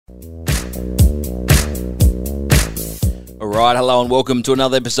right, hello and welcome to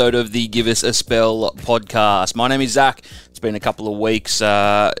another episode of the Give Us a Spell podcast. My name is Zach. It's been a couple of weeks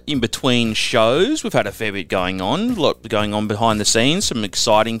in between shows. We've had a fair bit going on, a lot going on behind the scenes, some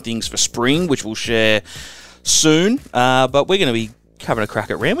exciting things for spring, which we'll share soon. But we're going to be having a crack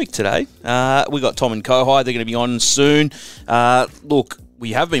at Randwick today. We got Tom and Kohai. They're going to be on soon. Look,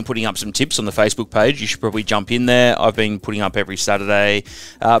 we have been putting up some tips on the Facebook page. You should probably jump in there. I've been putting up every Saturday.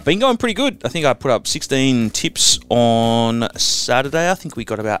 Been going pretty good. I think I put up 16 tips on Saturday. I think we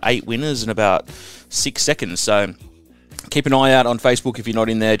got about 8 winners in about 6 seconds. So keep an eye out on Facebook. If you're not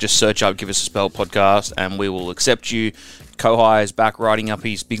in there, just search up Give Us a Spell podcast and we will accept you. Kohai is back writing up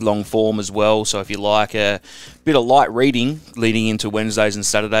his big long form as well, so if you like a bit of light reading leading into Wednesdays and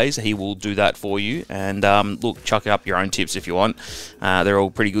Saturdays, he will do that for you. And look, chuck up your own tips if you want. They're all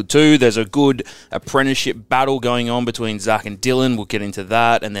pretty good too. There's a good apprenticeship battle going on between Zach and Dylan. We'll get into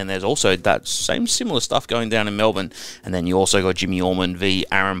that. And then there's also that same similar stuff going down in Melbourne. And then you also got Jimmy Orman v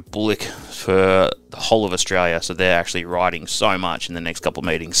Aaron Bullock for the whole of Australia. So they're actually riding so much in the next couple of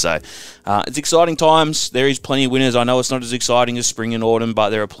meetings. So it's exciting times. There is plenty of winners. I know it's not as exciting as spring and autumn,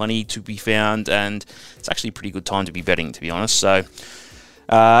 but there are plenty to be found, and it's actually a pretty good time to be betting, to be honest. So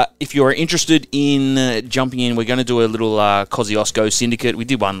if you're interested in jumping in, we're going to do a little Kosciuszko Syndicate. We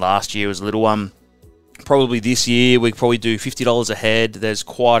did one last year. It was a little one. Probably this year we probably do $50 a head. There's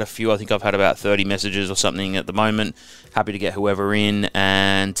quite a few. I think I've had about 30 messages or something at the moment. Happy to get whoever in,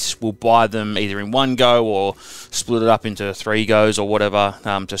 and we'll buy them either in one go or split it up into 3 goes or whatever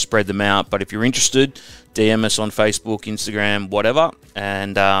to spread them out. But if you're interested, DM us on Facebook, Instagram, whatever.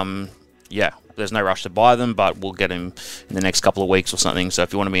 And yeah, there's no rush to buy them, but we'll get them in the next couple of weeks or something. So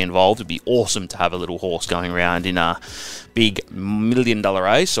if you want to be involved, it'd be awesome to have a little horse going around in a big $1 million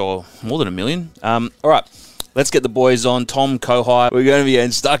race, or more than $1 million. All right, let's get the boys on. Tom, Kohai, we're going to be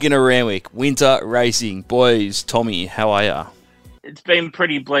getting stuck in a Randwick. Winter racing. Boys, Tommy, how are you? It's been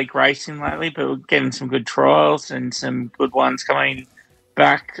pretty bleak racing lately, but we're getting some good trials and some good ones coming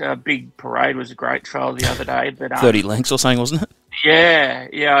back. Big Parade was a great trial the other day. But 30 lengths or something, wasn't it? Yeah.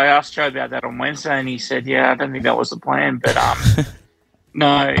 I asked Joe about that on Wednesday, and he said, I don't think that was the plan. But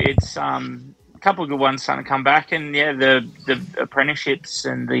no, it's a couple of good ones starting to come back. And, the apprenticeships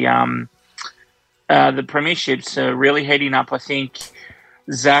and the premierships are really heading up. I think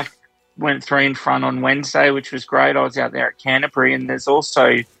Zach went 3 in front on Wednesday, which was great. I was out there at Canterbury, and there's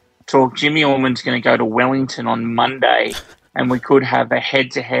also talk Jimmy Orman's going to go to Wellington on Monday, and we could have a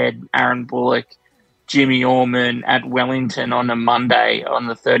head-to-head Aaron Bullock, Jimmy Orman at Wellington on a Monday on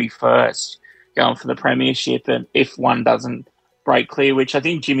the 31st, going for the premiership, and if one doesn't break clear, which I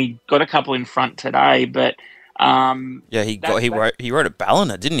think Jimmy got a couple in front today, but he rode at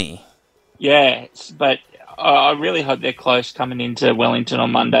Ballina, didn't he? Yeah, but I really hope they're close coming into Wellington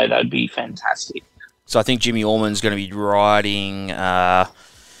on Monday. That'd be fantastic. So I think Jimmy Orman's going to be riding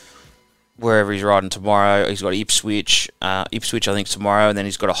wherever he's riding tomorrow. He's got Ipswich, I think, tomorrow, and then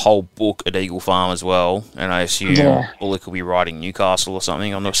he's got a whole book at Eagle Farm as well. And I assume Bullock will be riding Newcastle or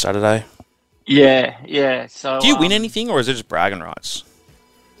something on the Saturday. Yeah. So, do you win anything, or is it just bragging rights?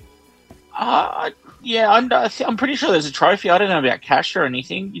 I'm pretty sure there's a trophy. I don't know about cash or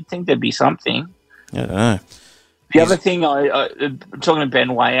anything. You'd think there'd be something. I don't know. The other thing, I'm talking to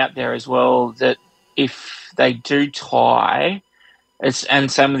Ben Way out there as well, that if they do tie,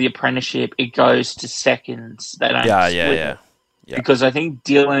 and some of the apprenticeship, it goes to seconds. They don't split it. Because I think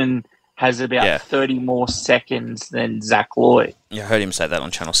Dylan has about 30 more seconds than Zach Lloyd. Yeah, I heard him say that on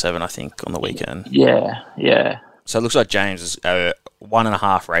Channel 7, I think, on the weekend. Yeah. So it looks like James is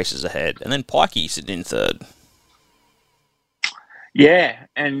 1.5 races ahead, and then Pikey sitting in third. Yeah,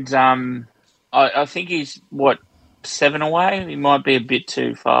 and I think he's, 7 away? He might be a bit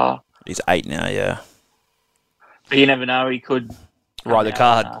too far. He's 8 now, yeah. But you never know, he could ride the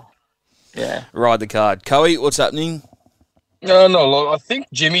card. Ride the card. Coey, what's happening? No, I think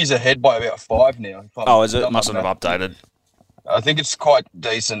Jimmy's ahead by about 5 now. Oh, is it? Mustn't have updated. I think it's quite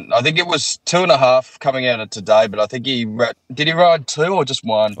decent. I think it was 2.5 coming out of today, but I think did he ride 2 or just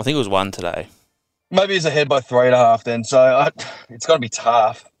 1? I think it was 1 today. Maybe he's ahead by 3.5 then, so it's got to be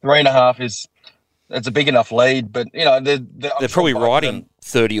tough. 3.5 it's a big enough lead, but they're probably riding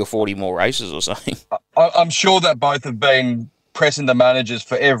 30 or 40 more races or something. I'm sure that both have been pressing the managers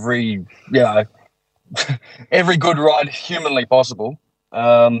for every every good ride humanly possible.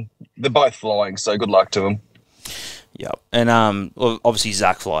 They're both flying, so good luck to them. Yep. And obviously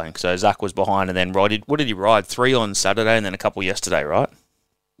Zach flying. So Zach was behind and then what did he ride? 3 on Saturday and then a couple yesterday, right?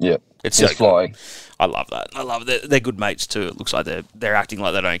 Yeah. It's so flying. I love that. I love that. They're good mates too. It looks like they're acting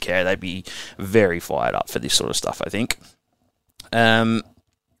like they don't care. They'd be very fired up for this sort of stuff, I think.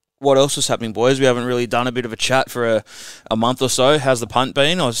 what else is happening, boys? We haven't really done a bit of a chat for a month or so. How's the punt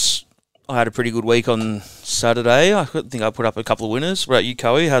been? I had a pretty good week on Saturday. I think I put up a couple of winners. What about you,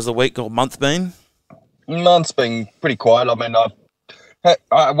 Coey? How's the week or month been? Month's been pretty quiet. I mean,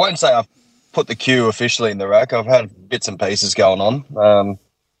 I won't say I've put the queue officially in the rack. I've had bits and pieces going on.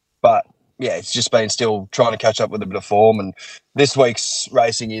 But, yeah, it's just been still trying to catch up with a bit of form. And this week's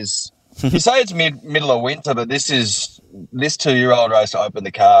racing is, you say it's middle of winter, but this 2-year-old race to open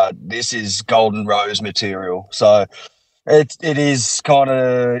the card, this is Golden Rose material. So it is kind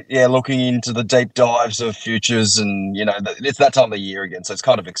of, looking into the deep dives of futures and, it's that time of the year again. So it's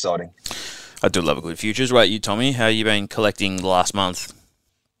kind of exciting. I do love a good futures. What about you, Tommy? How you been collecting the last month?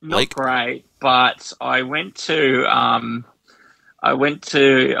 Not great, but I went to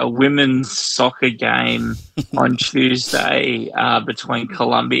a women's soccer game on Tuesday between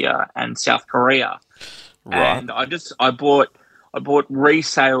Colombia and South Korea, right. And I bought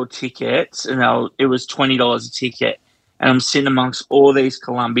resale tickets, and it was $20 a ticket, and I'm sitting amongst all these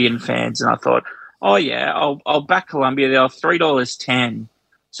Colombian fans, and I thought, oh yeah, I'll back Colombia. They were $3.10,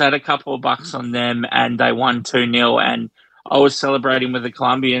 so I had a couple of bucks on them, and they won 2-0, and I was celebrating with the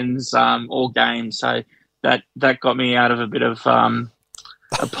Colombians all game, so that got me out of a bit of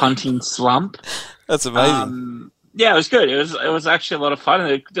a punting slump. That's amazing. It was good. It was actually a lot of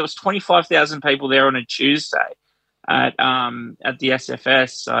fun. There was 25,000 people there on a Tuesday at the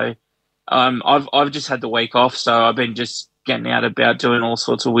SFS. So I've just had the week off, so I've been just getting out about doing all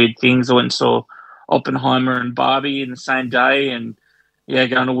sorts of weird things. I went and saw Oppenheimer and Barbie in the same day, and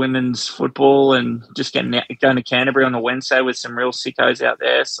going to women's football and just going to Canterbury on the Wednesday with some real sickos out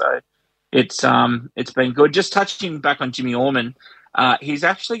there. So it's been good. Just touching back on Jimmy Orman, he's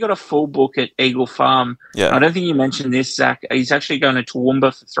actually got a full book at Eagle Farm. Yeah. I don't think you mentioned this, Zach. He's actually going to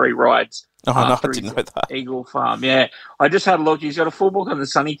Toowoomba for 3 rides. Oh, no, I didn't know that. Eagle Farm, yeah. I just had a look. He's got a full book on the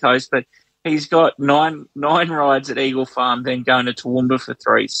sunny coast, but he's got nine rides at Eagle Farm, then going to Toowoomba for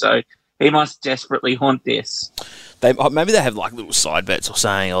 3. So he must desperately haunt this. Maybe they have like little side bets or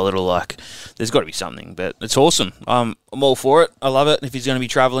something, or little there's got to be something, but it's awesome. I'm all for it. I love it. If he's going to be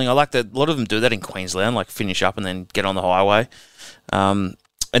travelling, I like that. A lot of them do that in Queensland, like finish up and then get on the highway. And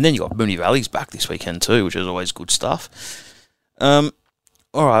then you got Moonee Valley's back this weekend too, which is always good stuff. All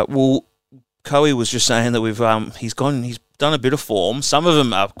right, well, Coey was just saying that he's done a bit of form. Some of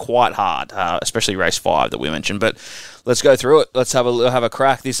them are quite hard, especially race 5 that we mentioned. But let's go through it. Let's have a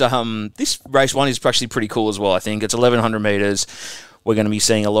crack. This race 1 is actually pretty cool as well. I think it's 1,100 meters. We're going to be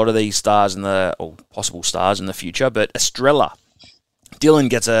seeing a lot of these stars or possible stars in the future. But Estrella, Dylan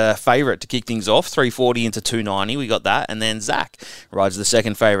gets a favourite to kick things off, 340 into 290. We got that. And then Zach rides the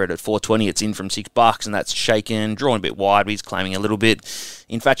second favourite at 420. It's in from $6, and that's Shaken, drawn a bit wide, but he's claiming a little bit.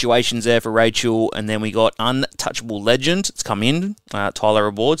 Infatuation's there for Rachel. And then we got Untouchable Legend. It's come in. Tyler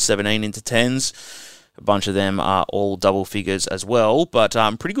Aboard, 17 into 10s. A bunch of them are all double figures as well. But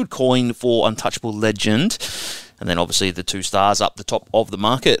pretty good coin for Untouchable Legend. And then obviously the 2 stars up the top of the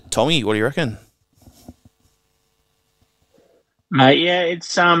market. Tommy, what do you reckon? Mate, yeah,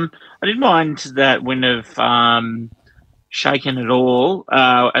 it's I didn't mind that win of Shaken at all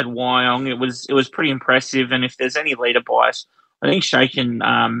at Wyong. It was pretty impressive, and if there's any leader bias, I think Shaken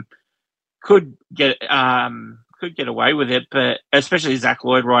could get away with it, but especially Zach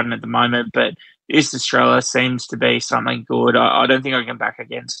Lloyd riding at the moment. But East Australia seems to be something good. I don't think I can back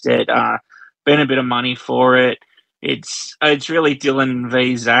against it. Been a bit of money for it. It's really Dylan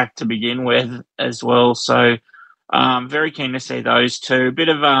v Zach to begin with as well. So. Very keen to see those 2. Bit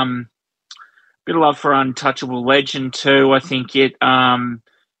of love for Untouchable Legend too. I think it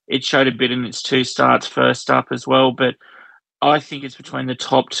showed a bit in its 2 starts first up as well, but I think it's between the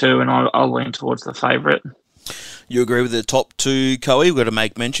top 2, and I'll lean towards the favourite. You agree with the top 2, Coey? We've got to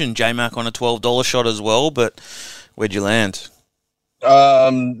make mention. J-Mac on a $12 shot as well, but where'd you land?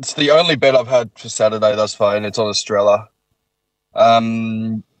 It's the only bet I've had for Saturday thus far, and it's on Estrella.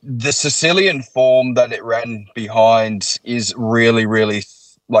 The Sicilian form that it ran behind is really, really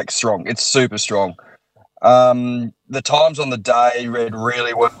strong. It's super strong. The times on the day read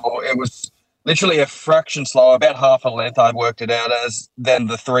really well. It was literally a fraction slower, about half a length I'd worked it out as, than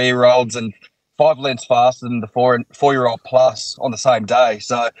the 3-year-olds, and 5 lengths faster than the 4-year-old plus on the same day.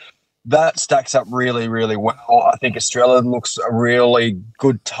 So that stacks up really, really well. I think Estrella looks a really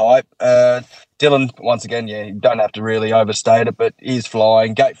good type. Dylan, once again, you don't have to really overstate it, but he's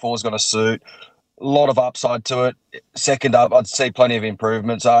flying. Gate 4's going to suit. A lot of upside to it. Second up, I'd see plenty of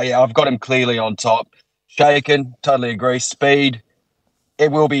improvement. So, I've got him clearly on top. Shaken, totally agree. Speed,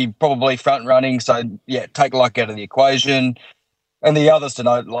 it will be probably front running. So, take luck out of the equation. And the others to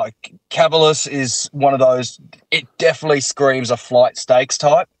note, like Cabalus is one of those, it definitely screams a flight stakes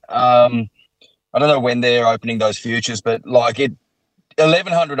type. I don't know when they're opening those futures, but like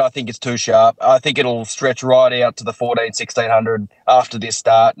 1100, I think it's too sharp. I think it'll stretch right out to the 1600 after this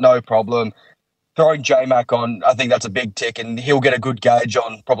start, no problem. Throwing J-Mac on, I think that's a big tick, and he'll get a good gauge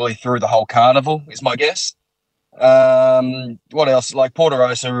on probably through the whole carnival, is my guess. What else? Like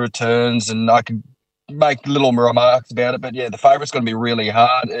Porterosa returns, and I could make little remarks about it, but yeah, the favourite's going to be really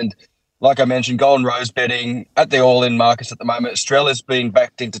hard. And like I mentioned, Golden Rose betting at the all-in markets at the moment. Estrella's being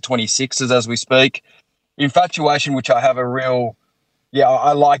backed into 26s as we speak. Infatuation, which I have a real... Yeah,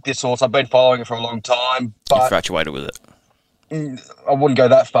 I like this horse. I've been following it for a long time. But infatuated with it. I wouldn't go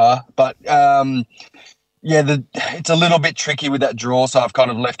that far, but it's a little bit tricky with that draw, so I've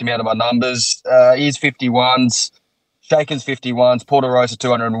kind of left him out of my numbers. He's 51s, Shaken's 51s, Porterosa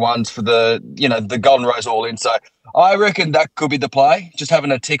 201s for the Golden Rose all in. So I reckon that could be the play. Just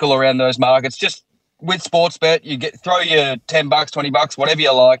having a tickle around those markets. Just with sports bet, you throw your $10, $20, whatever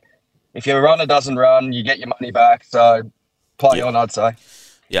you like. If your runner doesn't run, you get your money back. So play on, I'd say.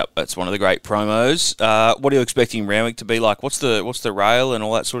 Yep, that's one of the great promos. What are you expecting Randwick to be like? What's the rail and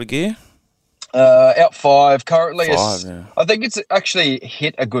all that sort of gear? Out 5 currently. Yeah. I think it's actually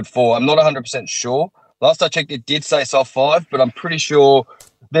hit a good 4. I'm not 100% sure. Last I checked, it did say soft 5, but I'm pretty sure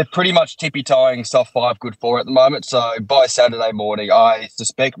they're pretty much tippy-toeing soft 5 good 4 at the moment. So by Saturday morning, I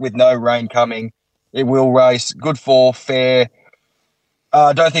suspect with no rain coming, it will race good 4, fair.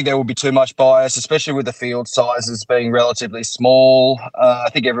 I don't think there will be too much bias, especially with the field sizes being relatively small. I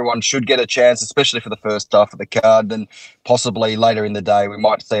think everyone should get a chance, especially for the first half of the card. Then possibly later in the day, we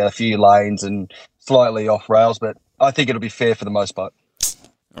might see a few lanes and slightly off rails, but I think it'll be fair for the most part.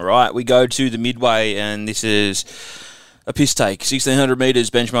 All right, we go to the midway, and this is a piss take. 1,600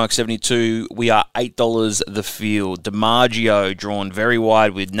 metres, benchmark 72. We are $8 the field. DiMaggio drawn very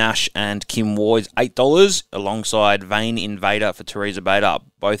wide with Nash and Kim Ward, $8, alongside Vain Invader for Teresa Bader,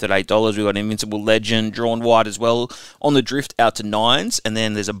 both at $8. We've got Invincible Legend drawn wide as well on the drift out to 9s. And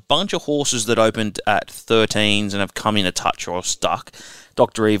then there's a bunch of horses that opened at 13s and have come in a touch or stuck.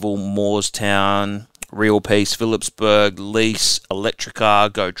 Dr. Evil, Moorestown, Real Peace, Phillipsburg, Lease,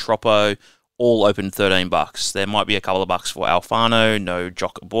 Electrica, Go Troppo, all open $13. There might be a couple of bucks for Alfano, no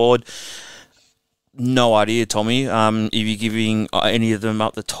jock aboard. No idea, Tommy. If you're giving any of them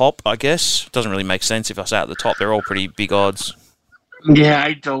up the top, I guess. Doesn't really make sense if I say at the top. They're all pretty big odds. Yeah,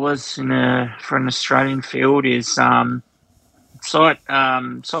 $8 for an Australian field is sight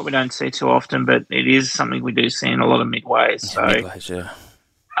we don't see too often, but it is something we do see in a lot of midways. So Midways, yeah.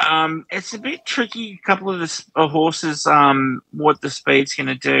 It's a bit tricky. A couple of the horses, what the speed's going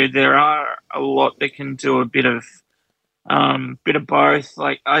to do. There are a lot that can do a bit of both.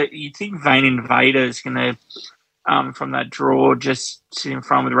 Like you think Vain Invader is going to, from that draw, just sit in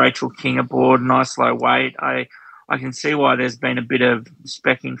front with Rachel King aboard, nice low weight. I can see why there's been a bit of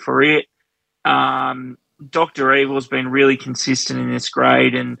specking for it. Dr. Evil's been really consistent in this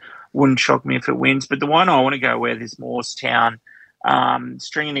grade and wouldn't shock me if it wins. But the one I want to go with is Moorestown.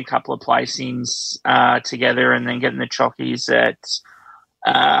 Stringing a couple of placings together and then getting the chockies at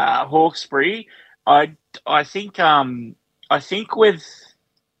Hawkesbury. I think with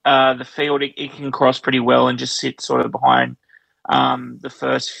the field it can cross pretty well and just sit sort of behind the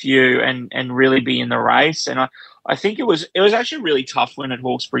first few and really be in the race. And I think it was actually a really tough win at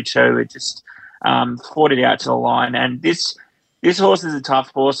Hawkesbury too. It just fought it out to the line, and this horse is a tough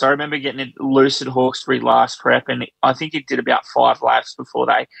horse. I remember getting it loose at Hawkesbury last prep, and I think it did about 5 laps before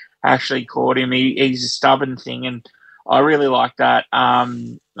they actually caught him. He's a stubborn thing, and I really like that. I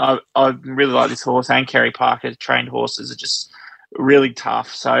really like this horse, and Kerry Parker trained horses are just really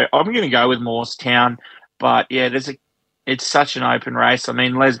tough. So I'm going to go with Moorestown. But yeah, it's such an open race. I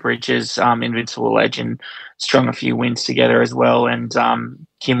mean, Les Bridges, Invincible Legend, strung a few wins together as well, and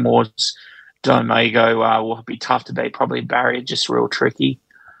Kim Ward's Domingo will be tough to beat. Probably barrier, just real tricky.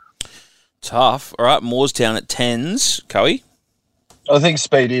 Tough. All right, Moorestown at 10s. Coey? I think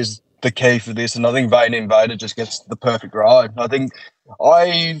speed is the key for this, and I think Vain Invader just gets the perfect ride.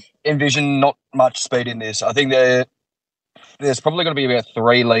 I envision not much speed in this. I think there's probably going to be about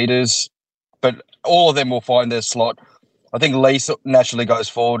 3 leaders, but all of them will find their slot. I think Lease naturally goes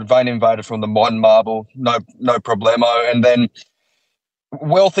forward. Vain Invader from the One Marble, no problemo. And then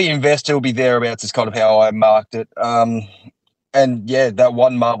Wealthy Investor will be thereabouts is kind of how I marked it. And yeah, that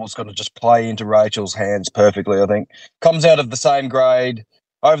One Marble's going to just play into Rachel's hands perfectly, I think. Comes out of the same grade,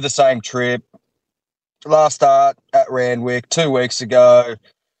 over the same trip. Last start at Randwick 2 weeks ago.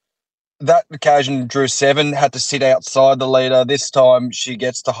 That occasion drew 7, had to sit outside the leader. This time she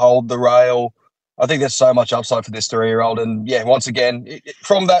gets to hold the rail. I think there's so much upside for this 3-year-old. And yeah, once again,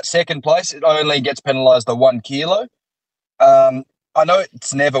 from that second place, it only gets penalised the 1 kilo. I know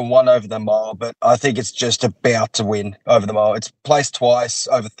it's never won over the mile, but I think it's just about to win over the mile. It's placed twice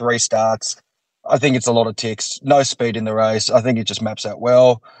over 3 starts. I think it's a lot of ticks. No speed in the race. I think it just maps out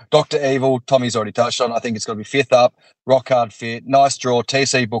well. Dr. Evil, Tommy's already touched on. I think it's going to be 5th up. Rock hard fit. Nice draw.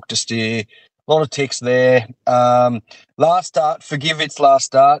 TC book to steer. A lot of ticks there. Last start, forgive its last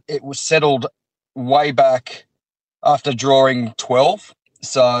start. It was settled way back after drawing 12.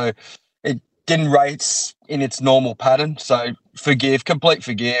 So it didn't race in its normal pattern. So complete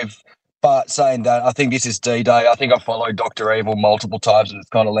forgive. But saying that, I think this is D-Day. I think I followed Dr. Evil multiple times and it's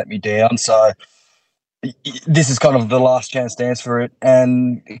kind of let me down. So this is kind of the last chance dance for it.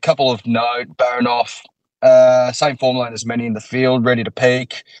 And a couple of note, Baranoff, same form line as many in the field, ready to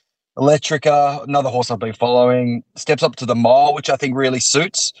peak. Electrica, another horse I've been following, steps up to the mile, which I think really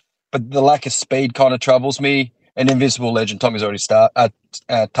suits. But the lack of speed kind of troubles me. And Invincible Legend, Tommy's already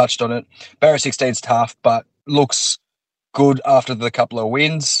touched on it. Barra 16's tough, but looks good after the couple of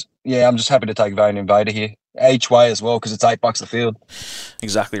wins. Yeah, I'm just happy to take Vane Invader here. Each way as well, because it's $8 a field.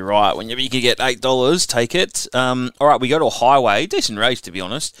 Exactly right. Whenever you can get $8, take it. All right, we go to a highway. Decent race, to be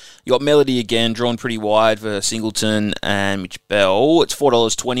honest. You got Melody again, drawn pretty wide for Singleton and Mitch Bell. It's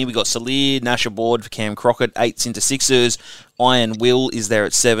 $4.20. We got Salir, Nash aboard for Cam Crockett, 8s into 6s. Iron Will is there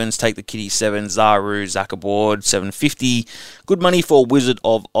at 7s. Take the Kitty 7. Zaru, Zach aboard, $7.50. Good money for Wizard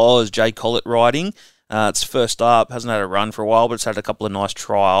of Oz, Jay Collett riding. It's first up, hasn't had a run for a while, but it's had a couple of nice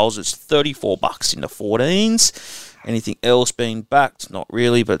trials. It's $34 into 14s. Anything else being backed? Not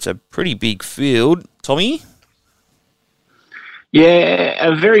really, but it's a pretty big field. Tommy? Yeah,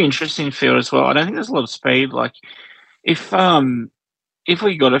 a very interesting field as well. I don't think there's a lot of speed. Like, if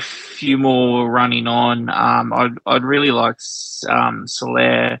we got a few more running on, I'd really like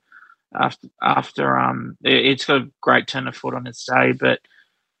Soler after it's got a great turn of foot on its day, but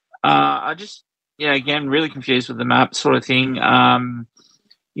again, really confused with the map sort of thing.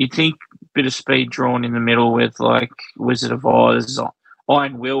 You'd think a bit of speed drawn in the middle with like Wizard of Oz,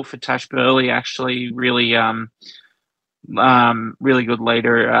 Iron Will for Tash Burley, actually really really good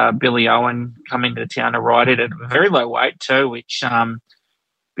leader. Billy Owen coming to town to ride it at a very low weight too, which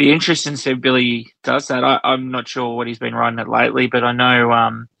be interesting to see if Billy does that. I'm not sure what he's been riding at lately, but I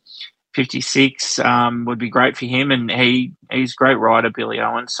know 56 would be great for him, and he's a great rider, Billy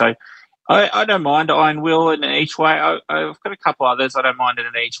Owen. So I don't mind Iron Will in each way. I've got a couple others I don't mind in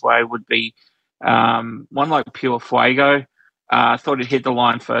each way. Would be one like Pure Fuego. I thought it hit the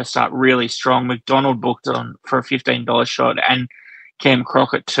line first up really strong. McDonald booked on for a $15 shot, and Cam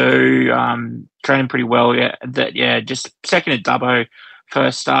Crockett too, training pretty well. Just second at Dubbo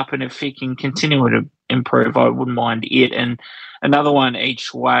first up, and if he can continue to improve, I wouldn't mind it. And another one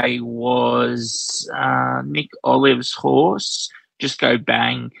each way was Nick Olive's horse, Just Go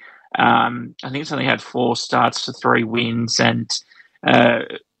Bang. I think it's only had 4 starts to 3 wins, and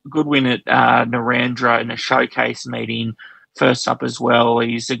good win at Narendra in a showcase meeting first up as well.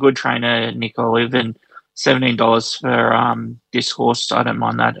 He's a good trainer, Nick Olive, and $17 for this horse. I don't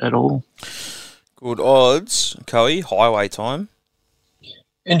mind that at all. Good odds. Coey, highway time.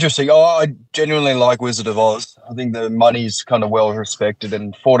 Interesting. I genuinely like Wizard of Oz. I think the money's kind of well respected,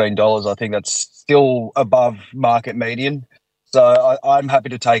 and $14, I think that's still above market median. So I'm happy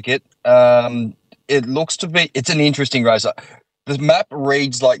to take it. It looks to be, it's an interesting race. The map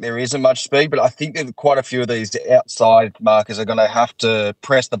reads like there isn't much speed, but I think that quite a few of these outside markers are going to have to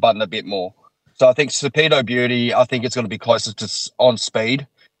press the button a bit more. So I think Serpedo Beauty, I think it's going to be closer to on speed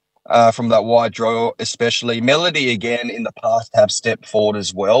from that wide draw, especially. Melody, again, in the past have stepped forward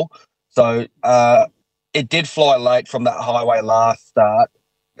as well. So it did fly late from that highway last start.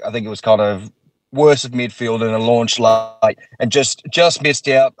 I think it was kind of worse of midfield and a launch late and just missed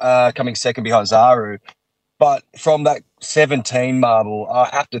out coming second behind Zaru. But from that 17 marble, I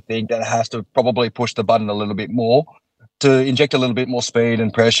have to think that it has to probably push the button a little bit more to inject a little bit more speed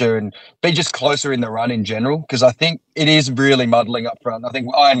and pressure and be just closer in the run in general, because I think it is really muddling up front. I think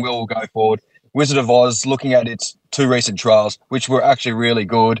Iron Will go forward. Wizard of Oz, looking at its 2 recent trials, which were actually really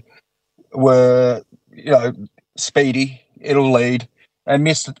good, were, speedy. It'll lead. And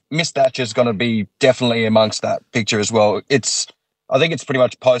Miss Thatcher's going to be definitely amongst that picture as well. I think it's pretty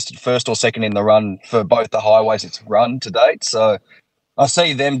much posted first or second in the run for both the highways it's run to date. So I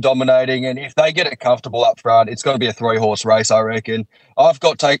see them dominating, and if they get it comfortable up front, it's going to be a 3-horse race, I reckon. I've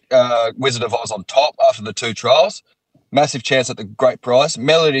got to take Wizard of Oz on top after the 2 trials. Massive chance at the great price.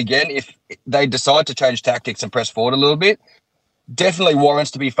 Melody again, if they decide to change tactics and press forward a little bit, definitely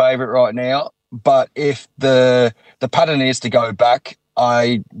warrants to be favourite right now. But if the pattern is to go back,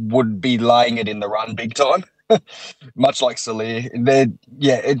 I would be laying it in the run big time. much like Salir.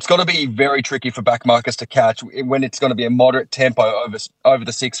 It's got to be very tricky for backmarkers to catch when it's going to be a moderate tempo over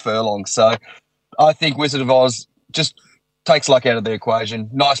the 6 furlongs. So I think Wizard of Oz just takes luck out of the equation.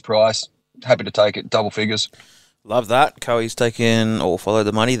 Nice price. Happy to take it. Double figures. Love that. Coey's taken or followed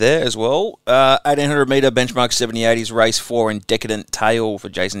the money there as well. 1800 metre benchmark 70-80s race 4 in Decadent Tail for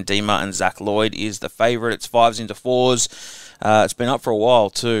Jason Deemer and Zach Lloyd is the favourite. It's 5s into 4s. It's been up for a while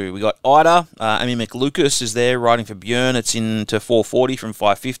too. We got Ida. Amy McLucas is there riding for Björn. It's into 440 from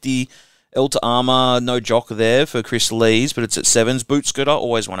 550. Elta Armour, no jock there for Chris Lees, but it's at 7s. Boot Scooter,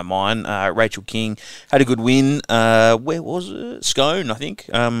 always one of mine. Rachel King had a good win. Where was it? Scone, I think.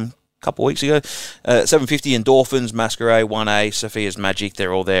 Couple of weeks ago. 750 Endorphins, Masquerade, 1A, Sophia's Magic,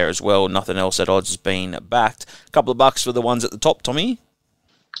 they're all there as well. Nothing else at odds has been backed. A couple of bucks for the ones at the top, Tommy?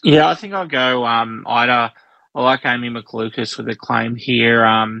 Yeah, I think I'll go Ida. I like Amy McLucas with a claim here.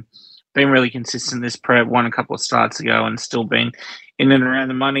 Been really consistent this prep, won a couple of starts ago and still been in and around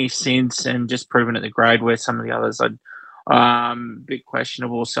the money since and just proven at the grade where some of the others are a bit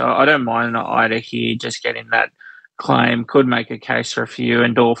questionable. So I don't mind Ida here, just getting that claim. Could make a case for a few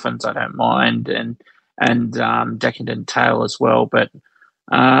Endorphins, I don't mind, and Decadent Tail as well, but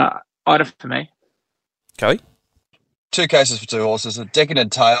Ida for me. Okay. 2 cases for 2 horses. A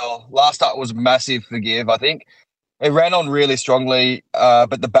Decadent Tail. Last start was massive for Give, I think. It ran on really strongly,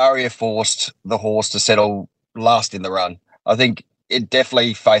 but the barrier forced the horse to settle last in the run. I think it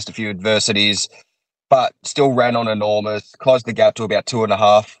definitely faced a few adversities, but still ran on enormous, closed the gap to about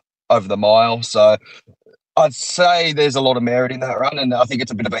 2.5 over the mile. So I'd say there's a lot of merit in that run, and I think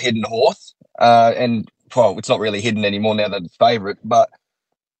it's a bit of a hidden horse. It's not really hidden anymore now that it's favourite, but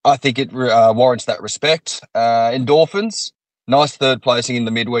I think it warrants that respect. Endorphins, nice 3rd placing in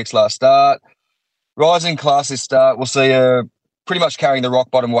the midweek's last start. Rising class this start, we'll see her pretty much carrying the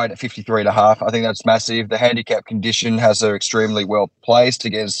rock bottom weight at 53.5. I think that's massive. The handicap condition has her extremely well placed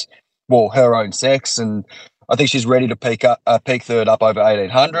against, her own sex, and I think she's ready to peak 3rd up over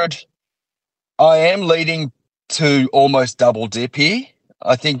 1800. I am leading to almost double dip here.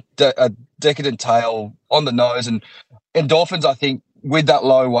 I think a Decadent Tail on the nose, and Endorphins, I think, with that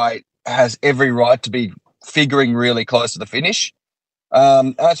low weight, has every right to be figuring really close to the finish.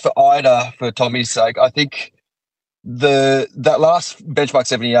 As for Ida, for Tommy's sake, I think that last benchmark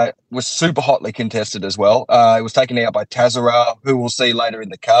 78 was super hotly contested as well. It was taken out by Tazara, who we'll see later in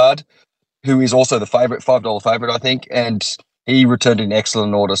the card, who is also the favourite, $5 favourite, I think, and he returned in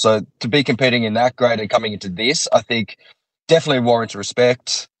excellent order. So to be competing in that grade and coming into this, I think definitely warrants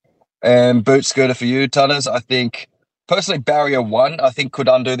respect. And Boot Scooter for you, Tunners. I think, personally, Barrier 1, I think, could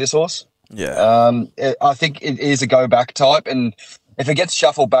undo this horse. Yeah. I think it is a go-back type, and if it gets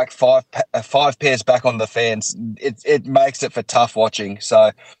shuffled back 5 pairs back on the fence, it makes it for tough watching.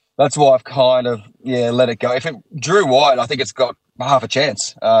 So that's why I've kind of, let it go. If it drew wide, I think it's got half a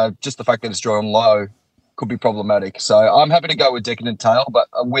chance. Just the fact that it's drawn low could be problematic. So I'm happy to go with Decadent Tail, but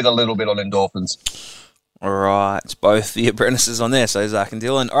with a little bit on Endorphins. All right, both the apprentices on there, so Zach and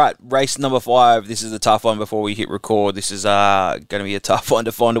Dylan. All right, race number 5. This is a tough one before we hit record. This is going to be a tough one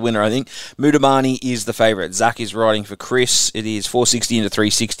to find a winner, I think. Mudamani is the favourite. Zach is riding for Chris. It is 460 into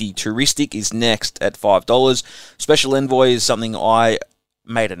 360. Touristic is next at $5. Special Envoy is something I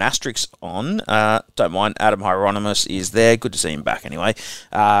made an asterisk on. Don't mind. Adam Hieronymus is there. Good to see him back anyway.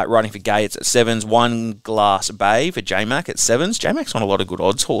 Riding for Gay, it's at 7s. One Glass Bay for J-Mac at 7s. J-Mac's on a lot of good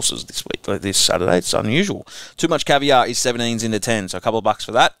odds horses this week, this Saturday. It's unusual. Too Much Caviar is 17s into 10, so a couple of bucks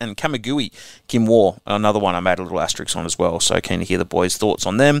for that. And Kamagui, Kim War, another one I made a little asterisk on as well, so keen to hear the boys' thoughts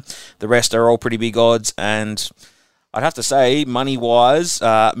on them. The rest are all pretty big odds, and I'd have to say, money-wise,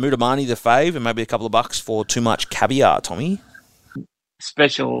 Mudamani the fave, and maybe a couple of bucks for Too Much Caviar, Tommy.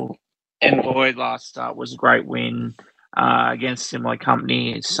 Special Envoy last start was a great win against similar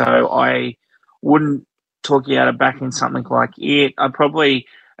company, so I wouldn't talk you out of backing something like it. I'd probably,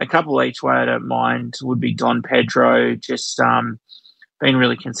 a couple each way I don't mind would be Don Pedro, just been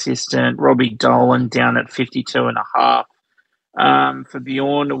really consistent. Robbie Dolan down at 52.5. For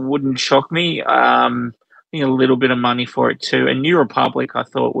Bjorn, it wouldn't shock me. I think a little bit of money for it too. And New Republic I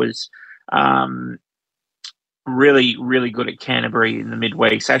thought was really, really good at Canterbury in the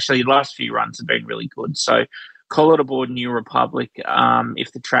midweeks. Actually, the last few runs have been really good. So call it aboard New Republic.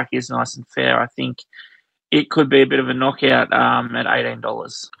 If the track is nice and fair, I think it could be a bit of a knockout at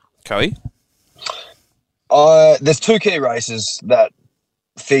 $18. Coey? There's 2 key races that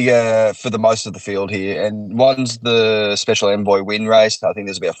figure for the most of the field here, and one's the Special Envoy win race. I think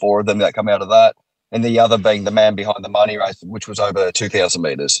there's about 4 of them that come out of that, and the other being the Man Behind the Money race, which was over 2,000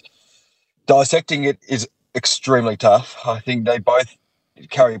 metres. Dissecting it is extremely tough. I think they both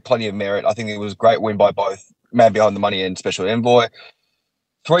carry plenty of merit. I think it was a great win by both Man Behind the Money and Special Envoy.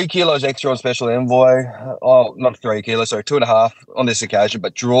 3 kilos extra on Special Envoy. Oh, not 3 kilos, sorry, 2.5 on this occasion,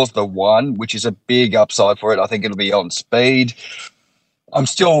 but draws the 1, which is a big upside for it. I think it'll be on speed. I'm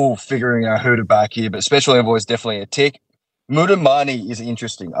still figuring out who to back here, but Special Envoy is definitely a tick. Mutamani is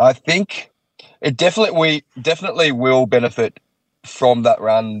interesting. I think it definitely will benefit from that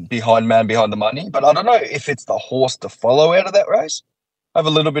run behind Man Behind the Money, but I don't know if it's the horse to follow out of that race. I have a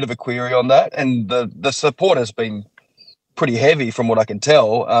little bit of a query on that, and the support has been pretty heavy from what I can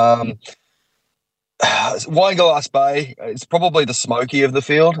tell. Wineglass Bay is probably the smoky of the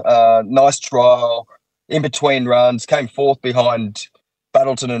field. Nice trial in between runs, came fourth behind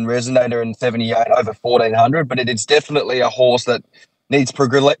Battleton and Resonator in 78 over 1400, but it is definitely a horse that needs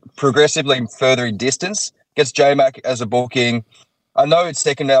progressively furthering distance. Gets JMac as a booking. I know its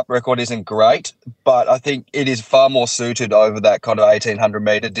second out record isn't great, but I think it is far more suited over that kind of 1800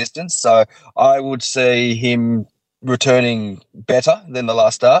 metre distance. So I would see him returning better than the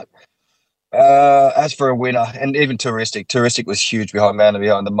last start. As for a winner, and even Touristic was huge behind Man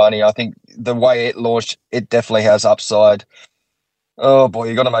Behind the Money. I think the way it launched, it definitely has upside. Oh boy,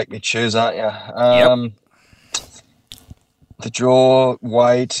 you're gonna make me choose, aren't you? Yep. The draw,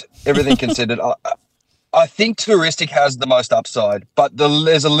 weight, everything considered. I think Touristic has the most upside, but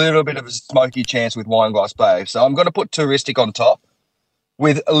there's a little bit of a smoky chance with Wineglass Bay. So I'm going to put Touristic on top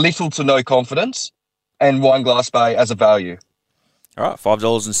with little to no confidence and Wineglass Bay as a value. All right,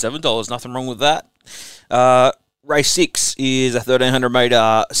 $5 and $7. Nothing wrong with that. Race 6 is a 1,300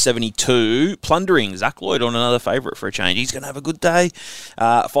 metre 72. Plundering, Zach Lloyd on another favourite for a change. He's going to have a good day.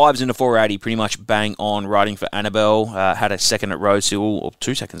 5s into 480, pretty much bang on riding for Annabelle. Had a second at Rosehill, or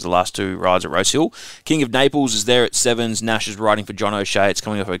 2 seconds the last 2 rides at Rosehill. King of Naples is there at 7s. Nash is riding for John O'Shea. It's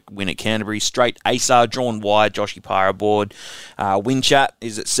coming off a win at Canterbury. Straight Acer, drawn wide, Joshy Parr aboard. Winchat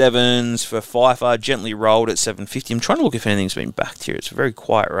is at 7s for Pfeiffer. Gently rolled at 750. I'm trying to look if anything's been backed here. It's a very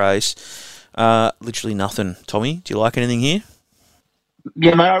quiet race. Literally nothing. Tommy, do you like anything here?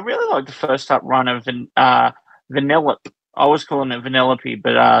 Yeah, mate, I really like the first up run of Vanellope. I was calling it Vanellope,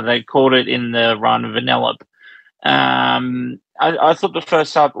 but they called it in the run Vanellope. I thought the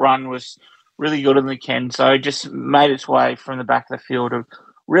first up run was really good in the Ken, so it just made its way from the back of the field to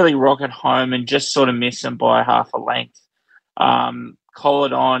really rocket home and just sort of miss them by half a length.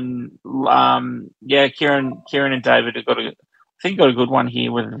 Collared on, Kieran and David have got a good one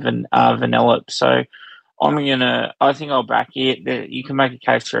here with Vanellope. So I think I'll back it. You can make a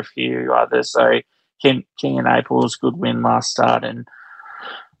case for a few others. So King of Naples, good win last start. And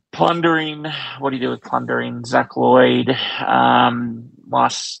Plundering, what do you do with Plundering? Zach Lloyd,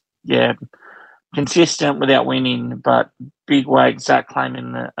 consistent without winning, but big weight. Zach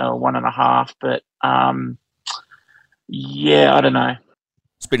claiming the 1.5. But I don't know.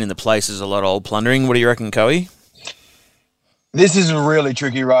 It's been in the places a lot of old Plundering. What do you reckon, Coey? This is a really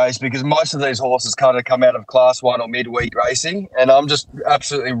tricky race because most of these horses kind of come out of Class 1 or midweek racing, and I'm just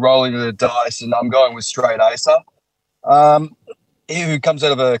absolutely rolling the dice, and I'm going with Straight Acer, who comes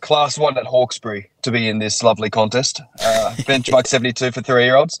out of a Class 1 at Hawkesbury to be in this lovely contest. Benchmark 72 for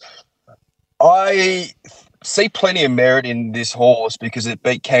 3-year-olds. I see plenty of merit in this horse because it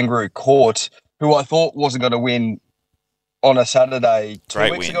beat Kangaroo Court, who I thought wasn't going to win on a Saturday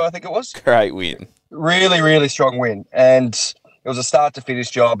 2 weeks ago, I think it was. Great win. Really, really strong win. And it was a start-to-finish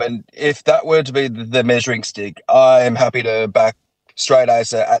job, and if that were to be the measuring stick, I am happy to back Straight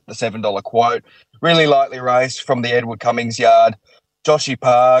Acer at the $7 quote. Really lightly raced from the Edward Cummings yard. Joshy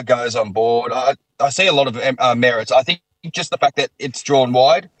Parr goes on board. I see a lot of merits. I think just the fact that it's drawn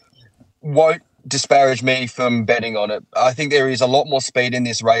wide won't disparage me from betting on it. I think there is a lot more speed in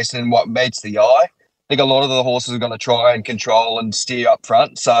this race than what meets the eye. I think a lot of the horses are going to try and control and steer up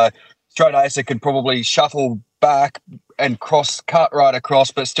front, so Straight Acer could probably shuffle back and cut right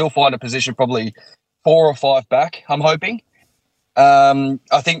across, but still find a position probably 4 or 5 back, I'm hoping. I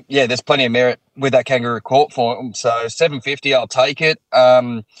think, there's plenty of merit with that Kangaroo Court form. So $7.50, I'll take it.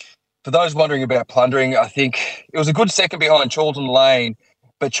 For those wondering about Plundering, I think it was a good second behind Chorlton Lane,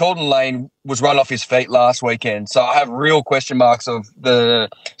 but Chorlton Lane was run off his feet last weekend. So I have real question marks of the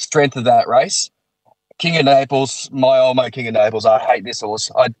strength of that race. King of Naples, my old mate King of Naples, I hate this horse.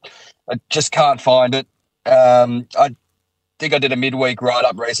 I just can't find it. I think I did a midweek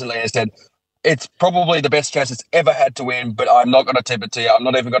write-up recently and said it's probably the best chance it's ever had to win, but I'm not going to tip it to you. I'm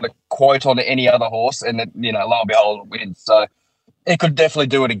not even going to quote on any other horse, and lo and behold, it wins. So it could definitely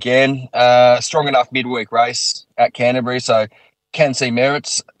do it again. Strong enough midweek race at Canterbury, so can see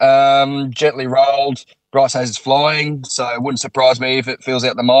merits. Gently rolled. Bryce Hayes is flying, so it wouldn't surprise me if it fills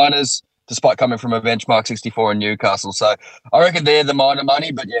out the minors. despite coming from a benchmark 64 in Newcastle. So I reckon they're the minor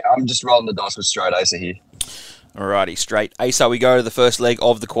money, but yeah, I'm just rolling the dice with straight Acer here. Alrighty, straight Acer. We go to the first leg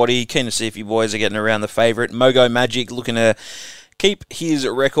of the quaddie. Keen to see if you boys are getting around the favourite. Mogo Magic looking to keep his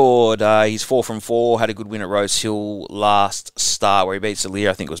record. He's 4 from 4. Had a good win at Rose Hill last start where he beat Celia.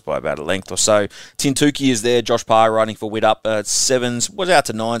 I think it was by about a length or so. Tintuki is there. Josh Parr riding for Wit up at 7s. Was out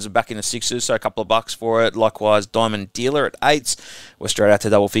to 9s and back into 6s, so a couple of bucks for it. Likewise, Diamond Dealer at 8s. We're straight out to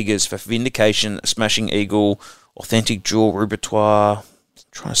double figures for Vindication, Smashing Eagle, Authentic Jewel, Rubatoire.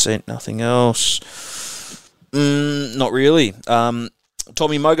 Trying to see it, nothing else. Not really.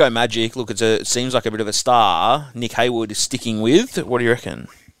 Tommy, Mogo Magic, look, it seems like a bit of a star. Nick Haywood is sticking with. What do you reckon?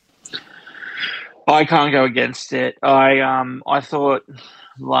 I can't go against it. I thought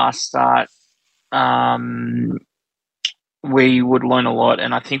last start we would learn a lot,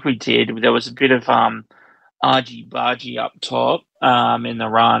 and I think we did. There was a bit of argy-bargy up top in the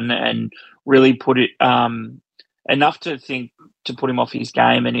run and really put it enough to put him off his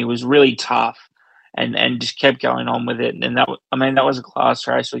game, and he was really tough. And just kept going on with it, and that was a class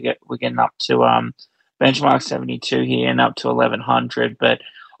race. We're getting up to benchmark 72 here and up to 1100. But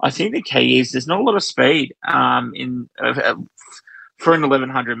I think the key is there's not a lot of speed for an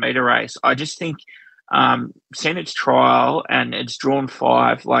 1100 meter race. I just think seeing its trial and it's drawn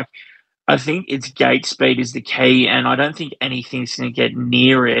 5. Like I think its gate speed is the key, and I don't think anything's going to get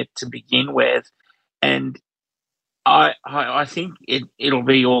near it to begin with. And I think it'll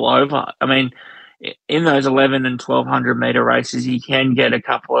be all over. I mean, in those 11 and 1200 meter races, you can get a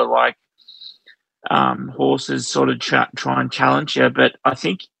couple of horses sort of try and challenge you. But I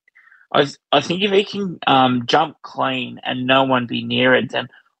think if he can jump clean and no one be near it, then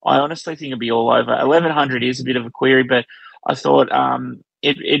I honestly think it'll be all over. 1100 is a bit of a query, but I thought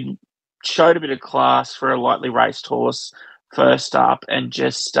it showed a bit of class for a lightly raced horse first up, and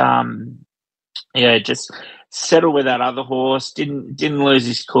just settled with that other horse, didn't lose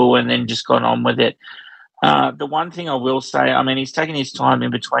his cool, and then just got on with it. The one thing I will say, I mean, he's taken his time in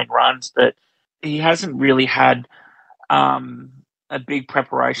between runs, but he hasn't really had a big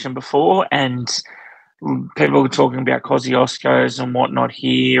preparation before, and people were talking about Kosciuszko's and whatnot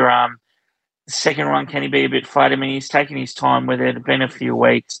here. Second run, can he be a bit flat? I mean, he's taken his time with it. It's been a few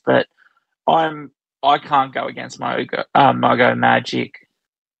weeks, but I can't go against Mogo Magic.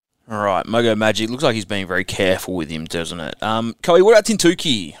 All right, Mogo Magic. Looks like he's being very careful with him, doesn't it? Coey, what about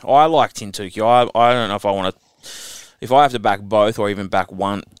Tintuki? I like Tintuki. I don't know if I want to... If I have to back both or even back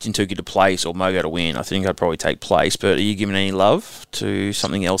one, Tintuki to place or Mogo to win, I think I'd probably take place. But are you giving any love to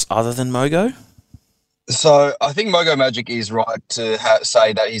something else other than Mogo? So I think Mogo Magic is right to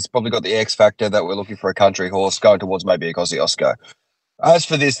say that he's probably got the X factor that we're looking for a country horse going towards maybe a Kosciuszko. As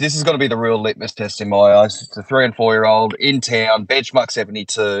for this is going to be the real litmus test in my eyes. It's a 3 and 4 year old in town, benchmark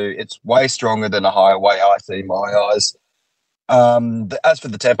 72. It's way stronger than a highway I see in my eyes. As for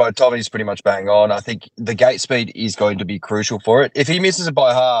the tempo, Tommy's pretty much bang on. I think the gate speed is going to be crucial for it. If he misses it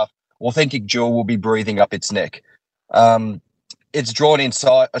by half, Authentic Jewel will be breathing up its neck. It's drawn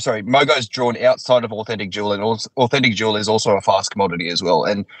inside. Mogo's drawn outside of Authentic Jewel, and Authentic Jewel is also a fast commodity as well.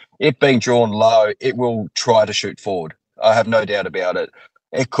 And it being drawn low, it will try to shoot forward. I have no doubt about it.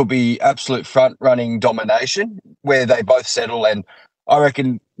 It could be absolute front-running domination where they both settle, and I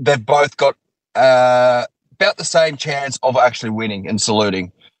reckon they've both got about the same chance of actually winning and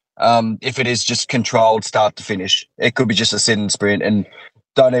saluting. If it is just controlled start to finish, it could be just a sit and sprint, and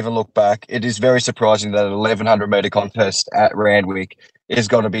don't even look back. It is very surprising that an 1100 metre contest at Randwick is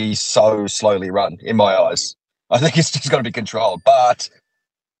going to be so slowly run, in my eyes. I think it's just going to be controlled. But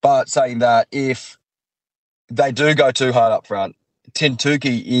saying that, if they do go too hard up front,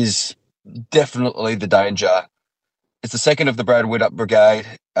 Tintuki is definitely the danger. It's the second of the Brad Widdop brigade,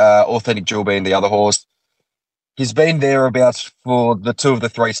 Authentic Jewel being the other horse. He's been thereabouts for the 2 of the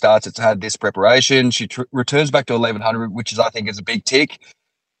 3 starts it's had this preparation. She returns back to 1100, which I think is a big tick.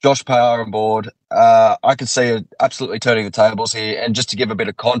 Josh Parr on board. I could see it absolutely turning the tables here. And just to give a bit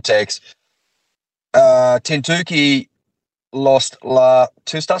of context, Tintuki lost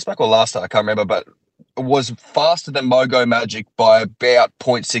 2 starts back or last start, I can't remember, but was faster than Mogo Magic by about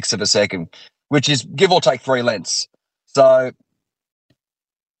 0.6 of a second, which is give or take 3 lengths. So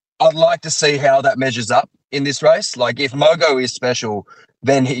I'd like to see how that measures up in this race. Like, if Mogo is special,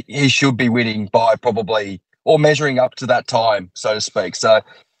 then he should be winning by probably, or measuring up to that time, so to speak. So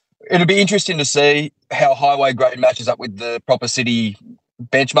it'll be interesting to see how highway grade matches up with the proper city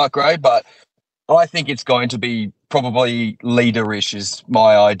benchmark grade, but I think it's going to be probably leader-ish is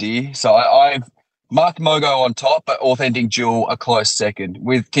my idea. So I've marked Mogo on top, but Authentic Jewel a close second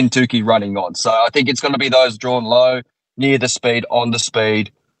with Tintuki running on. So I think it's going to be those drawn low, near the speed, on the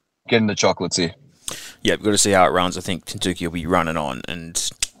speed. getting the chocolates here. Yeah, we've got to see how it runs. I think Kentucky will be running on,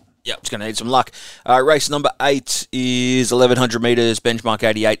 and yeah, it's going to need some luck. Race number 8 is 1,100 metres, benchmark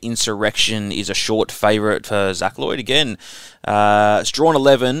 88. Insurrection is a short favourite for Zach Lloyd again. It's drawn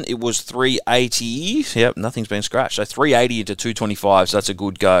 11. It was 380. Yep, nothing's been scratched. So 380 into 225, so that's a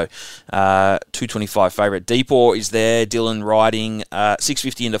good go. 225 favourite. Deepor is there. Dylan riding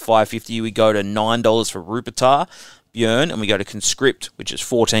 650 into 550. We go to $9 for Rupertar. Björn, and we go to Conscript, which is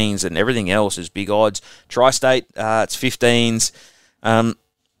 14s, and everything else is big odds. Tri-State, it's 15s. I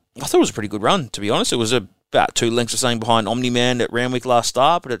thought it was a pretty good run, to be honest. It was about 2 lengths or something behind Omni-Man at Randwick last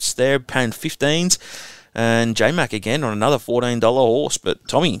start, but it's there paying 15s. And J-Mac again on another $14 horse. But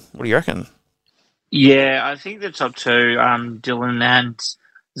Tommy, what do you reckon? Yeah, I think the top 2, Dylan and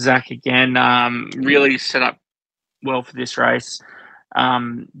Zach again, really set up well for this race.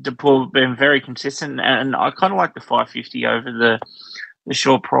 DePaul have been very consistent, and I kind of like the 550 over the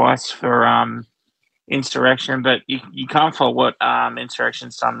short price for Insurrection, but you can't fault what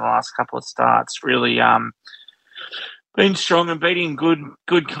Insurrection's done the last couple of starts. Really been strong and beating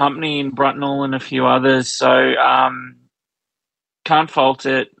good company in Brutnell and a few others. So can't fault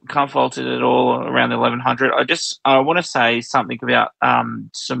it at all around the 1,100. I want to say something about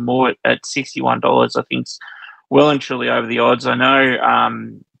some more at $61. I think it's well and truly over the odds. I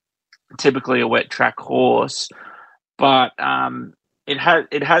know typically a wet track horse, but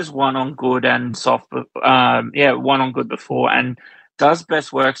it has won on good and soft. Won on good before and does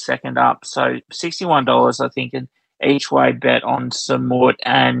best work second up. So $61, I think, an each way bet on Samort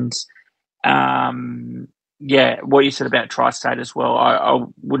and what you said about Tri-State as well. I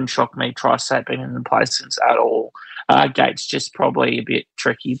wouldn't shock me Tri-State being in the placements at all. Gates just probably a bit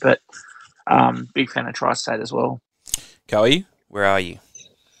tricky, but big fan of Tri-State as well. Coey, where are you?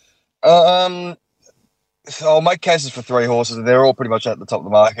 So I'll make cases for 3 horses, and they're all pretty much at the top of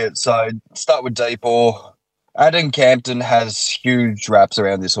the market. So start with Deepor. Adam Campton has huge raps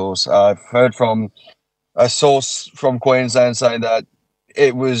around this horse. I've heard from a source from Queensland saying that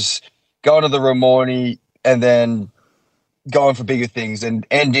it was going to the Ramornie and then going for bigger things and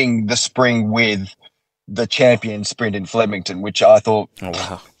ending the spring with the champion sprint in Flemington, which I thought,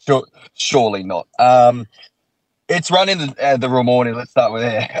 surely not. Its run in the Ramornie, let's start with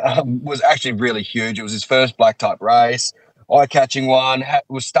there, was actually really huge. It was his first black type race, eye-catching one,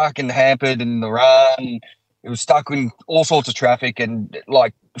 was stuck and hampered in the run. It was stuck in all sorts of traffic and,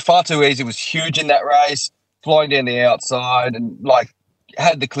 far too easy. It was huge in that race, flying down the outside and,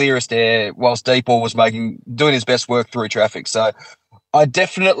 had the clearest air whilst Deepor was doing his best work through traffic. So I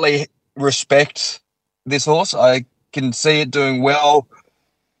definitely respect this horse. I can see it doing well.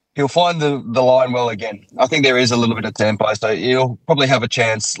 He'll find the line well again. I think there is a little bit of tempo, so he'll probably have a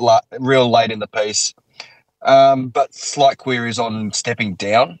chance real late in the piece. But slight queries on stepping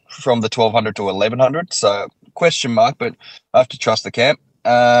down from the 1,200 to 1,100. So question mark, but I have to trust the camp.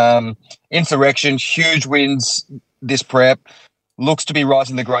 Insurrection, huge wins this prep. Looks to be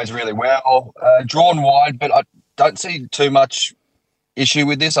rising the grades really well. Drawn wide, but I don't see too much issue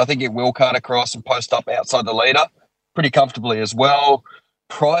with this. I think it will cut across and post up outside the leader pretty comfortably as well.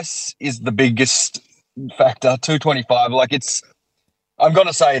 Price is the biggest factor, 225. I'm going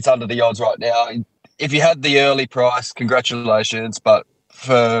to say it's under the odds right now. If you had the early price, congratulations. But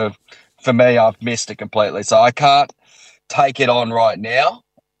for me, I've missed it completely. So I can't take it on right now.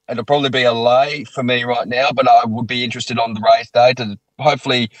 It'll probably be a lay for me right now, but I would be interested on the race day to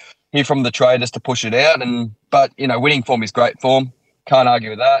hopefully hear from the traders to push it out. But winning form is great form. Can't argue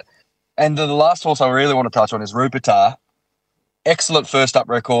with that. And the last horse I really want to touch on is Rupertar. Excellent first up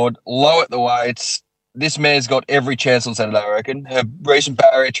record, low at the weights. This mare's got every chance on Saturday, I reckon. Her recent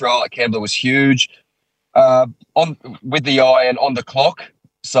barrier trial at Kembla was huge, with the eye and on the clock.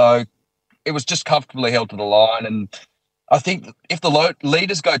 So it was just comfortably held to the line. And I think if the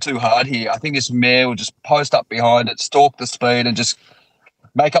leaders go too hard here, I think this mare will just post up behind it, stalk the speed, and just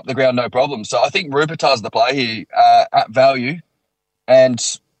make up the ground no problem. So I think Rupertar's the play here at value. And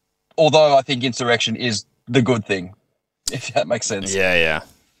although I think Insurrection is the good thing, if that makes sense. Yeah,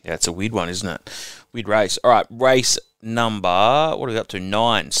 it's a weird one, isn't it? Weird race. All right, race number, what are we up to?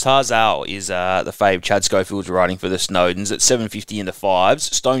 9. Starzal is the fave. Chad Schofield's riding for the Snowdens at $7.50 in the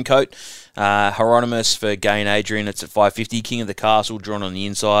 5s. Stonecoat, Hieronymus for Gain Adrian, it's at $5.50. King of the Castle drawn on the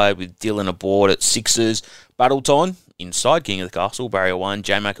inside with Dylan aboard at 6s. Battleton inside King of the Castle, barrier 1.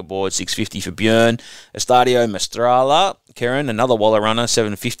 J-Mac aboard, 650 for Björn. Estadio Mestrala, Karen, another Waller runner,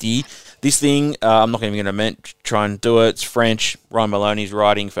 750. This thing, I'm not even going to try and do it. It's French. Ryan Maloney's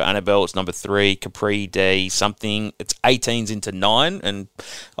riding for Annabelle. It's number 3. Capri D something. It's 18s into 9. And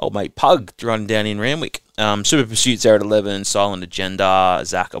old mate Pug running down in Randwick. Super Pursuit's there at 11. Silent Agenda.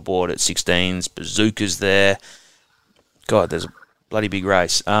 Zach aboard at 16s. Bazooka's there. God, there's a bloody big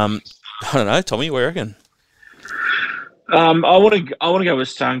race. I don't know, Tommy, what do you reckon? I want to go with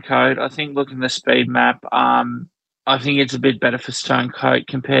Stonecoat. I think looking at the speed map, I think it's a bit better for Stonecoat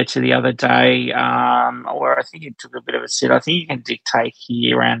compared to the other day, where I think it took a bit of a sit. I think you can dictate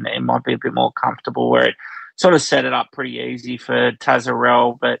here, and it might be a bit more comfortable, where it sort of set it up pretty easy for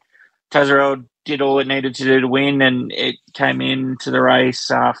Tazarel, but Tazarel did all it needed to do to win, and it came into the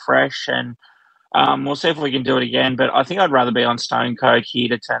race fresh, and we'll see if we can do it again. But I think I'd rather be on Stonecoat here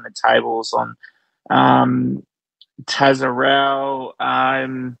to turn the tables on Tazarel.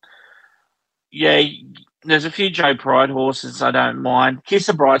 Yeah, there's a few Joe Pride horses I don't mind. Kiss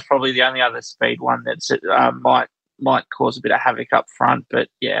the Bride's probably the only other speed one that's might cause a bit of havoc up front. But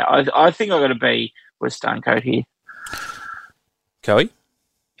yeah, I think I've got to be with Stonecoat here. Coey?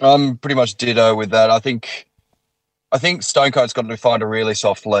 I'm pretty much ditto with that. I think Stonecoat's got to find a really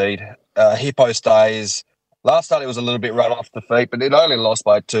soft lead. Hippo stays. Last start, it was a little bit run off the feet, but it only lost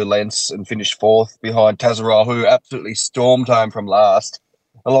by 2 lengths and finished 4th behind Tazarel, who absolutely stormed home from last,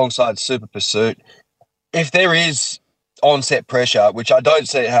 alongside Super Pursuit. If there is onset pressure, which I don't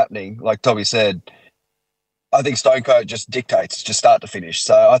see it happening, like Tommy said, I think Stonecoat just dictates, just start to finish.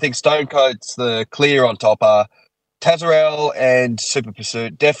 So I think Stonecoat's the clear on topper. Tazarel and Super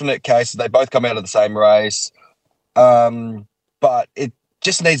Pursuit, definite cases. They both come out of the same race. But it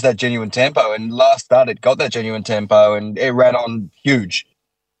just needs that genuine tempo. And last start, it got that genuine tempo and it ran on huge.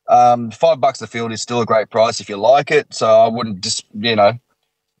 $5 a field is still a great price if you like it. So I wouldn't just,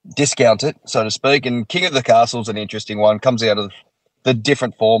 discount it, so to speak. And King of the Castle's an interesting one. Comes out of the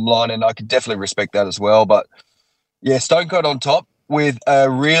different form line, and I could definitely respect that as well. But yeah, Stonecoat on top with a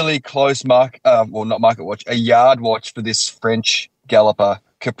really close a yard watch for this French galloper,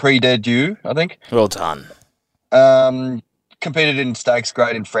 Capri de Dieu, I think. Well done. Competed in stakes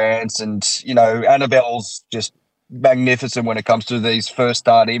grade in France, and Annabelle's just magnificent when it comes to these first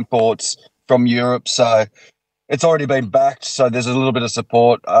start imports from Europe. So it's already been backed, so there's a little bit of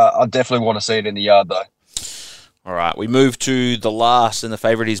support. I definitely want to see it in the yard, though. All right, we move to the last, and the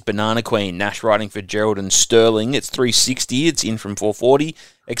favourite is Banana Queen. Nash riding for Gerald and Sterling. It's $360. It's in from $440.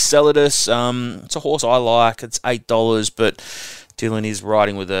 Excelitus, it's a horse I like. It's $8, but Dylan is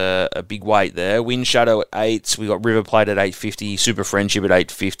riding with a big weight there. Wind Shadow at $8. We got River Plate at $850. Super Friendship at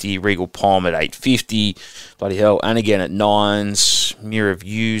 $850. Regal Palm at $850. Bloody hell. And again at $9s. Mirror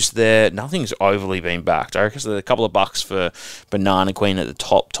Views there. Nothing's overly been backed. I reckon there's a couple of bucks for Banana Queen at the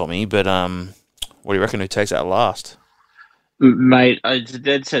top, Tommy. But what do you reckon who takes that last? Mate, it's a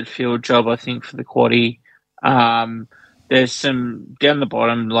dead set field job, I think, for the quaddie. There's some down the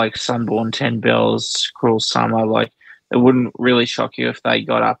bottom, like Sunborn, 10 Bells, Cruel Summer. Like, it wouldn't really shock you if they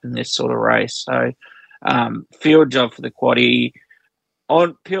got up in this sort of race. So, field job for the quaddie.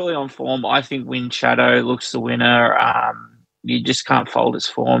 Purely on form, I think Wind Shadow looks the winner. You just can't fold its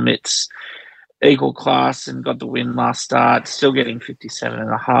form. It's equal class and got the win last start. Still getting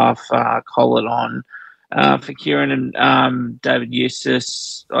 57.5. Call it on. For Kieran and David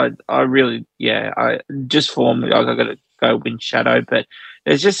Eustace, I really, just form. I've got to go Wind Shadow, but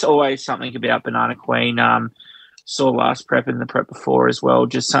there's just always something about Banana Queen. Saw last prep and the prep before as well.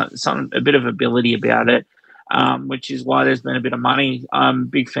 Just a bit of ability about it, which is why there's been a bit of money. I'm a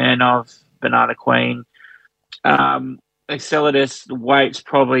big fan of Banana Queen. Excelitus, the weight's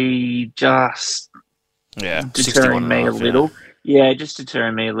probably just deterring me a little. Yeah, just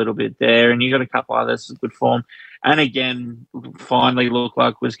deterring me a little bit there. And you got a couple others with good form. And again, finally looked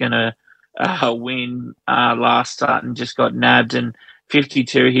like was going to win last start and just got nabbed. And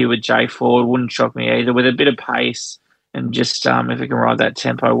 52 here with Jay Ford wouldn't shock me either. With a bit of pace and just if it can ride that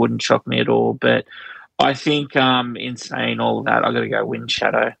tempo, wouldn't shock me at all. But I think in saying all of that, I've got to go Wind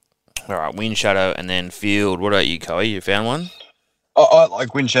Shadow. All right, Wind Shadow and then Field. What about you, Coey? You found one? I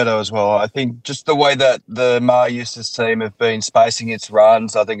like Wind Shadow as well. I think just the way that the Mar Eustace team have been spacing its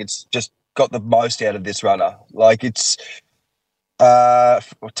runs, I think it's just got the most out of this runner. Like, it's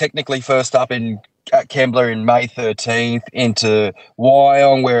technically first up at Kembla in May 13th, into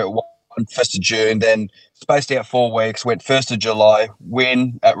Wyong where it won 1st of June, then spaced out 4 weeks, went 1st of July,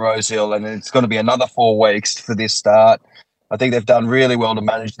 win at Rosehill, and it's going to be another 4 weeks for this start. I think they've done really well to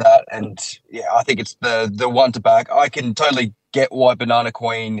manage that, and yeah, I think it's the one to back. I can totally get why Banana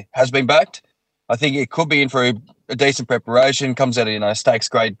Queen has been backed. I think it could be in for a decent preparation. Comes out of, stakes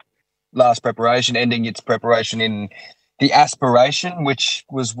grade last preparation, ending its preparation in the Aspiration, which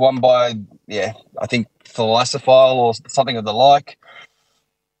was won by, I think Philosophical or something of the like.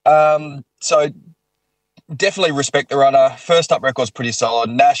 So definitely respect the runner. First up record's pretty solid.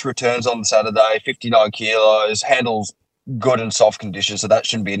 Nash returns on Saturday, 59 kilos, handles good and soft conditions, so that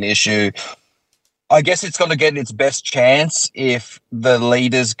shouldn't be an issue. I guess it's going to get its best chance if the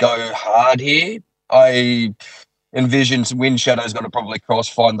leaders go hard here. I envision Wind Shadow's going to probably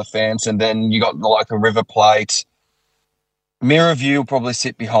find the fence, and then you got like a River Plate. Mirror View will probably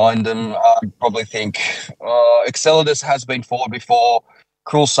sit behind them. I probably think Excellidus has been forward before.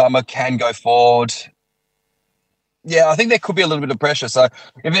 Cruel Summer can go forward. Yeah, I think there could be a little bit of pressure. So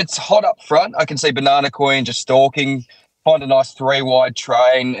if it's hot up front, I can see Banana Queen just stalking, find a nice 3-wide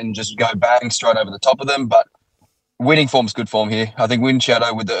train and just go bang straight over the top of them. But winning form's good form here. I think Wind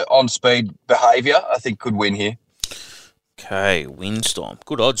Shadow with the on-speed behaviour, I think could win here. Okay, Windstorm.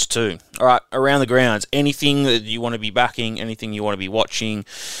 Good odds too. All right, around the grounds, anything that you want to be backing, anything you want to be watching?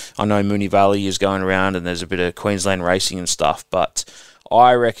 I know Moonee Valley is going around and there's a bit of Queensland racing and stuff, but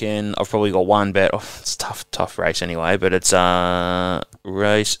I reckon I've probably got one bet. Oh, it's a tough race anyway, but it's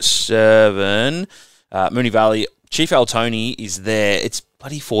race 7. Moonee Valley. Chief Altoni is there. It's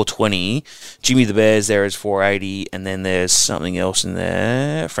bloody 420. Jimmy the Bear's there is 480, and then there's something else in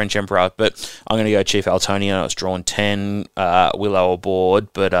there. French Emperor. But I'm going to go Chief Altoni. I know it's drawn 10. Willow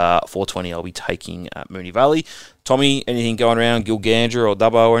aboard, but 420 I'll be taking at Moonee Valley. Tommy, anything going around? Gilgandra or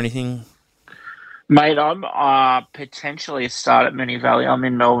Dubbo or anything? Mate, I'm potentially a start at Moonee Valley. I'm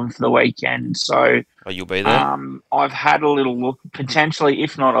in Melbourne for the weekend, so you'll be there? I've had a little look. Potentially,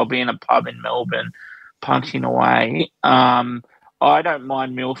 if not, I'll be in a pub in Melbourne punching away. I don't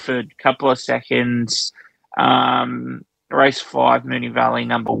mind Milford, couple of seconds. Race 5, Moonee Valley,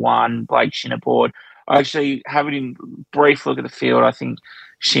 number 1, Blake Shin aboard. I actually have it in brief look at the field. I think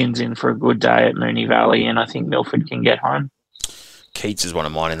Shin's in for a good day at Moonee Valley, and I think Milford can get home. Keats is one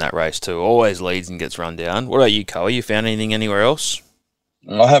of mine in that race too. Always leads and gets run down. What about you, Cole? You found anything anywhere else?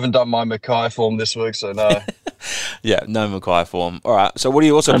 I haven't done my Mackay form this week, so no. Yeah, no Mackay form. All right. So what do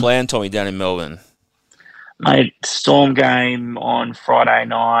you also plan, Tommy, down in Melbourne? Mate, Storm game on Friday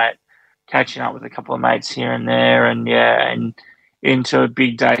night, catching up with a couple of mates here and there, and into a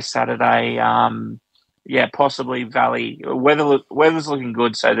big day Saturday. Possibly Valley. Weather's looking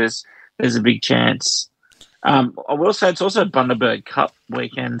good, so there's a big chance. I will say it's also Bundaberg Cup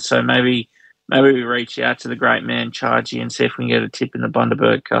weekend, so maybe we reach out to the great man Chargy and see if we can get a tip in the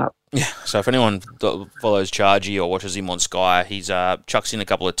Bundaberg Cup. Yeah, so if anyone follows Chargy or watches him on Sky, he's chucks in a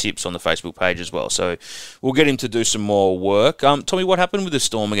couple of tips on the Facebook page as well. So we'll get him to do some more work. Tommy, what happened with the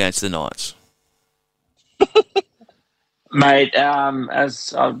Storm against the Knights? Mate,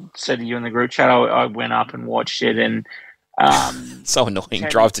 as I said to you in the group chat, I went up and watched it, and so annoying.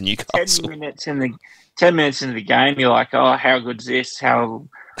 Drive to Newcastle. 10 minutes into the game, you're like, oh, how good's this? How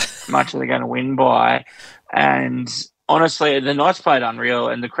much are they going to win by? And honestly, the Knights played unreal,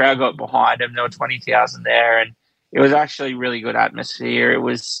 and the crowd got behind them. There were 20,000 there, and it was actually really good atmosphere. It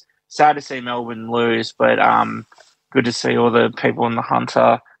was sad to see Melbourne lose, but good to see all the people in the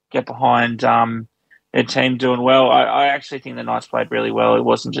Hunter get behind their team doing well. I actually think the Knights played really well. It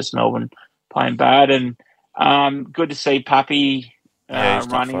wasn't just Melbourne playing bad, and good to see Pappy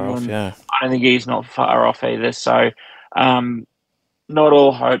running. Off, yeah. I don't think he's not far off either. So, not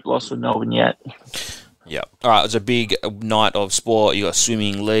all hope lost with Melbourne yet. Yeah. All right. It was a big night of sport. You got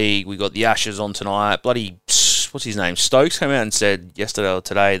swimming league. We got the Ashes on tonight. Bloody, what's his name? Stokes came out and said yesterday or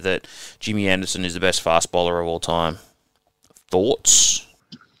today that Jimmy Anderson is the best fast bowler of all time. Thoughts?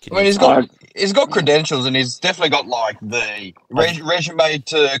 He's got credentials, and he's definitely got like the resume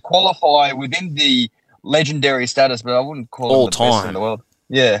to qualify within the legendary status, but I wouldn't call all him the time best in the world.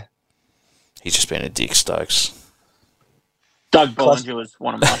 Yeah. He's just been a dick, Stokes. Doug Bollinger was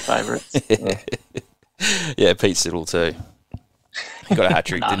one of my favourites. Yeah, Pete Siddle too. He got a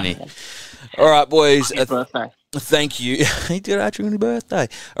hat-trick, didn't he? All right, boys. Happy birthday. Thank you. He did a hat-trick on his birthday.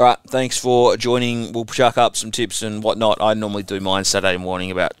 All right, thanks for joining. We'll chuck up some tips and whatnot. I normally do mine Saturday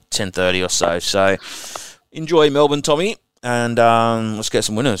morning about 10:30 or so. So enjoy Melbourne, Tommy, and let's get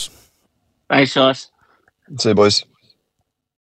some winners. Thanks, guys. See you, boys.